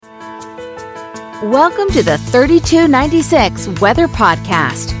Welcome to the 3296 Weather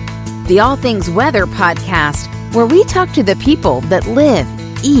Podcast, the All Things Weather podcast, where we talk to the people that live,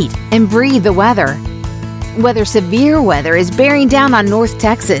 eat, and breathe the weather. Whether severe weather is bearing down on North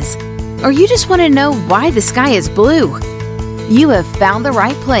Texas, or you just want to know why the sky is blue, you have found the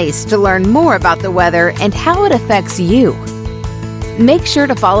right place to learn more about the weather and how it affects you. Make sure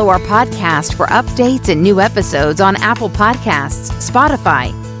to follow our podcast for updates and new episodes on Apple Podcasts,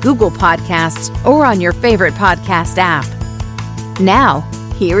 Spotify, Google Podcasts, or on your favorite podcast app. Now,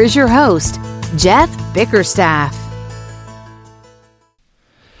 here is your host, Jeff Bickerstaff.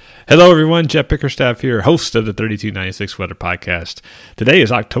 Hello, everyone. Jeff Bickerstaff here, host of the 3296 Weather Podcast. Today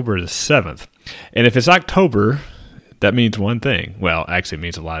is October the 7th, and if it's October, that means one thing. Well, actually, it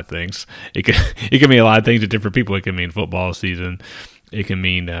means a lot of things. It can mean a lot of things to different people. It can mean football season. It can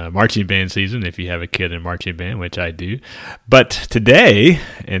mean marching band season if you have a kid in marching band, which I do. But today,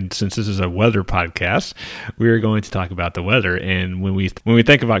 and since this is a weather podcast, we are going to talk about the weather. And when we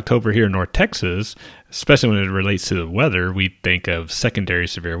think of October here in North Texas, especially when it relates to the weather, we think of secondary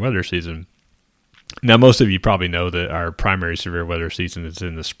severe weather season. Now, most of you probably know that our primary severe weather season is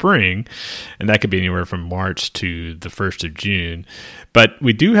in the spring, and that could be anywhere from March to the 1st of June. But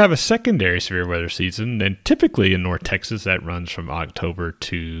we do have a secondary severe weather season, and typically in North Texas, that runs from October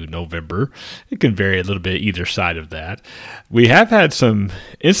to November. It can vary a little bit either side of that. We have had some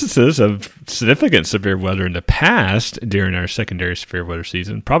instances of significant severe weather in the past during our secondary severe weather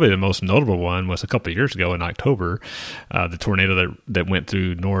season. Probably the most notable one was a couple of years ago in October, the tornado that went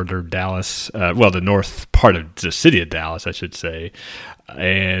through northern Dallas, the north part of the city of Dallas, I should say,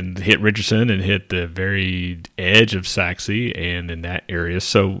 and hit Richardson and hit the very edge of Saxe and in that area.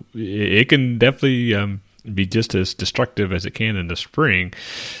 So it can definitely be just as destructive as it can in the spring.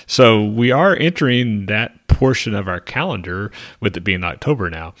 So we are entering that portion of our calendar with it being October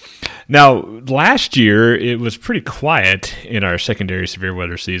now. Now, last year, it was pretty quiet in our secondary severe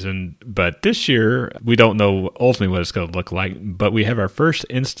weather season, but this year, we don't know ultimately what it's going to look like, but we have our first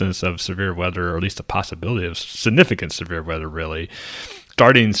instance of severe weather, or at least a possibility of significant severe weather, really,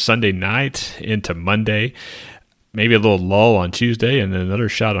 starting Sunday night into Monday. Maybe a little lull on Tuesday and then another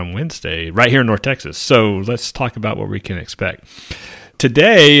shot on Wednesday right here in North Texas. So let's talk about what we can expect.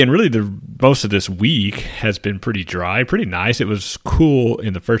 Today, and really most of this week, has been pretty dry, pretty nice. It was cool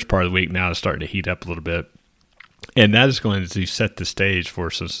in the first part of the week. Now it's starting to heat up a little bit. And that is going to set the stage for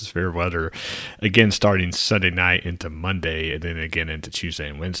some severe weather, again, starting Sunday night into Monday, and then again into Tuesday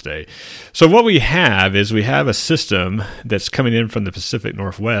and Wednesday. So what we have is we have a system that's coming in from the Pacific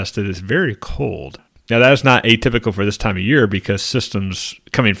Northwest that is very cold. Now, that is not atypical for this time of year because systems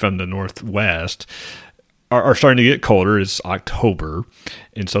coming from the Northwest are starting to get colder. It's October,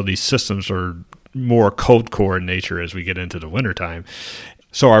 and so these systems are more cold core in nature as we get into the wintertime.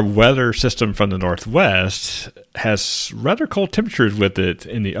 So our weather system from the Northwest has rather cold temperatures with it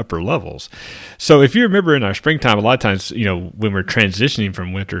in the upper levels. So if you remember in our springtime, a lot of times, when we're transitioning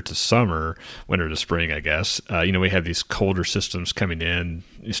from winter to summer, winter to spring, I guess, we have these colder systems coming in,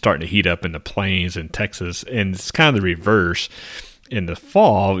 starting to heat up in the plains in Texas, and it's kind of the reverse. In the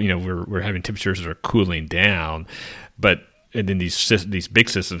fall, we're having temperatures that are cooling down, and then these big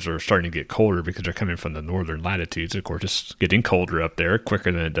systems are starting to get colder because they're coming from the northern latitudes. Of course, it's getting colder up there quicker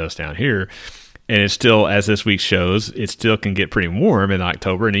than it does down here. And it's still, as this week shows, it still can get pretty warm in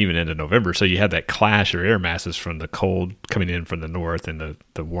October and even into November. So you have that clash of air masses from the cold coming in from the north and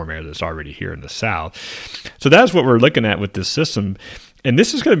the warm air that's already here in the south. So that's what we're looking at with this system. And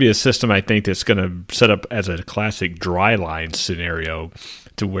this is going to be a system, I think, that's going to set up as a classic dry line scenario,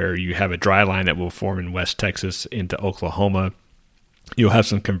 to where you have a dry line that will form in West Texas into Oklahoma. You'll have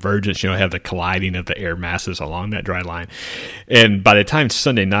some convergence. You'll have the colliding of the air masses along that dry line. And by the time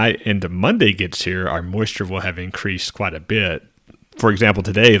Sunday night into Monday gets here, our moisture will have increased quite a bit. For example,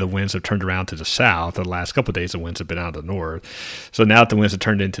 today, the winds have turned around to the south. The last couple of days, the winds have been out of the north. So now that the winds have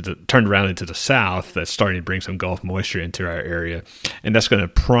turned around into the south, that's starting to bring some Gulf moisture into our area. And that's going to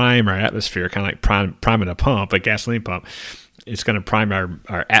prime our atmosphere, kind of like priming a pump, a gasoline pump. It's going to prime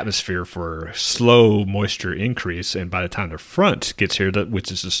our atmosphere for slow moisture increase. And by the time the front gets here,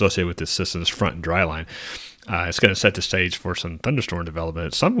 which is associated with this system's front and dry line, it's going to set the stage for some thunderstorm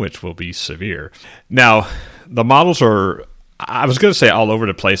development, some of which will be severe. Now, the models are, I was going to say all over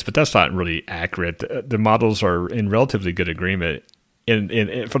the place, but that's not really accurate. The models are in relatively good agreement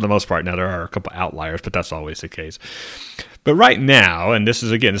for the most part. Now, there are a couple outliers, but that's always the case. But right now, and this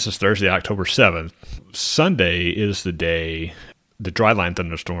is Thursday, October 7th, Sunday is the day the dryline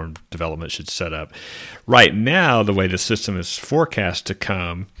thunderstorm development should set up. Right now, the way the system is forecast to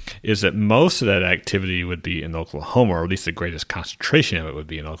come is that most of that activity would be in Oklahoma, or at least the greatest concentration of it would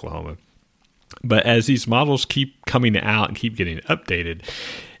be in Oklahoma. But as these models keep coming out and keep getting updated,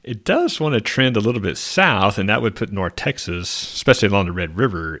 it does want to trend a little bit south, and that would put North Texas, especially along the Red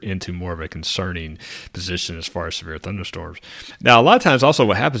River, into more of a concerning position as far as severe thunderstorms. Now, a lot of times also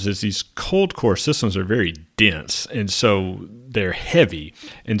what happens is these cold core systems are very dense, and so they're heavy.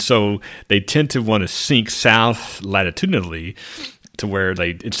 And so they tend to want to sink south latitudinally to where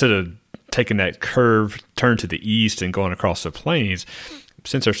they, instead of taking that curve, turn to the east and going across the plains,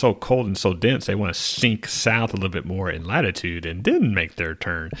 since they're so cold and so dense, they want to sink south a little bit more in latitude and then make their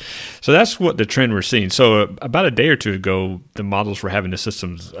turn. So that's what the trend we're seeing. So about a day or two ago, the models were having the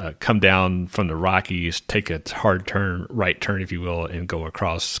systems come down from the Rockies, take a hard turn, right turn, if you will, and go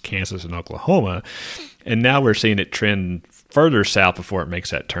across Kansas and Oklahoma. And now we're seeing it trend further south before it makes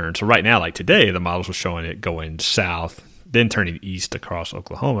that turn. So right now, like today, the models were showing it going south, then turning east across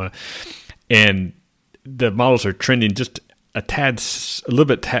Oklahoma. And the models are trending just a little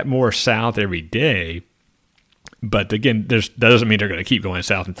bit more south every day. But again, that doesn't mean they're going to keep going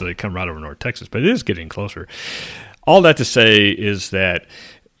south until they come right over North Texas, but it is getting closer. All that to say is that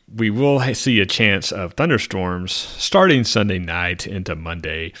we will see a chance of thunderstorms starting Sunday night into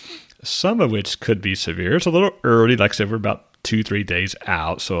Monday, some of which could be severe. It's a little early. Like I said, we're about 2-3 days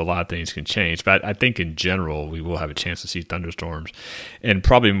out, so a lot of things can change. But I think in general, we will have a chance to see thunderstorms, and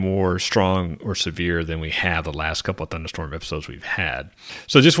probably more strong or severe than we have the last couple of thunderstorm episodes we've had.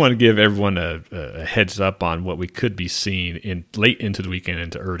 So just want to give everyone a heads up on what we could be seeing in late into the weekend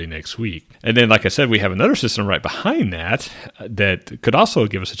into early next week. And then, like I said, we have another system right behind that that could also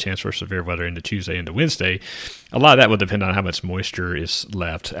give us a chance for severe weather into Tuesday into Wednesday. A lot of that will depend on how much moisture is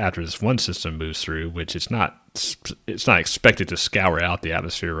left after this one system moves through, which it's not expected to scour out the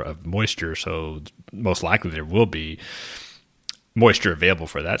atmosphere of moisture, so most likely there will be moisture available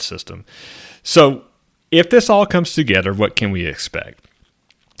for that system. So if this all comes together, what can we expect?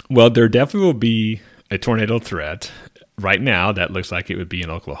 Well, there definitely will be a tornado threat. Right now, that looks like it would be in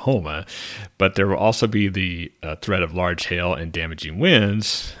Oklahoma, but there will also be the threat of large hail and damaging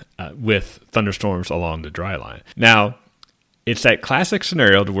winds with thunderstorms along the dry line. Now, it's that classic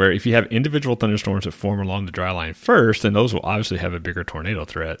scenario to where if you have individual thunderstorms that form along the dry line first, then those will obviously have a bigger tornado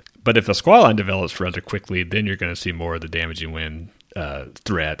threat. But if the squall line develops rather quickly, then you're going to see more of the damaging wind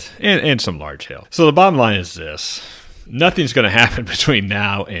threat and some large hail. So the bottom line is this. Nothing's going to happen between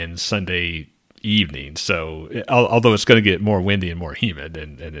now and Sunday evening. So although it's going to get more windy and more humid,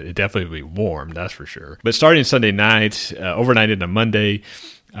 and it definitely will be warm, that's for sure. But starting Sunday night, overnight into Monday,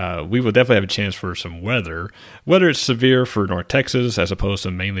 we will definitely have a chance for some weather. Whether it's severe for North Texas as opposed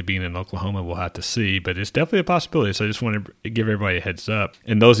to mainly being in Oklahoma, we'll have to see, but it's definitely a possibility. So I just want to give everybody a heads up.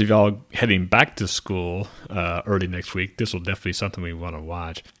 And those of y'all heading back to school early next week, this will definitely be something we want to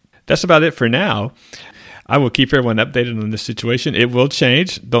watch. That's about it for now. I will keep everyone updated on this situation. It will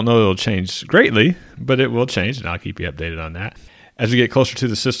change. Don't know it'll change greatly, but it will change, and I'll keep you updated on that. As we get closer to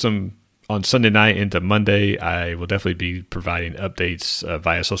the system on Sunday night into Monday, I will definitely be providing updates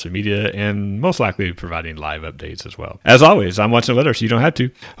via social media and most likely providing live updates as well. As always, I'm watching the weather, so you don't have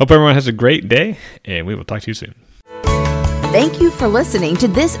to. Hope everyone has a great day, and we will talk to you soon. Thank you for listening to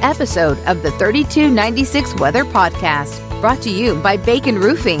this episode of the 3296 Weather Podcast, brought to you by Bacon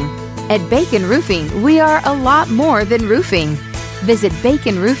Roofing. At Bacon Roofing, we are a lot more than roofing. Visit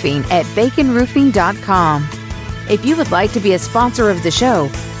Bacon Roofing at baconroofing.com. If you would like to be a sponsor of the show,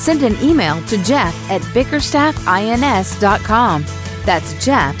 send an email to Jeff at bickerstaffins.com. That's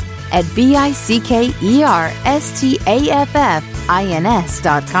Jeff at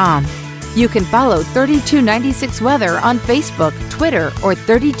bickerstaffins.com. You can follow 3296 Weather on Facebook, Twitter, or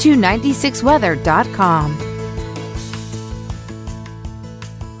 3296weather.com.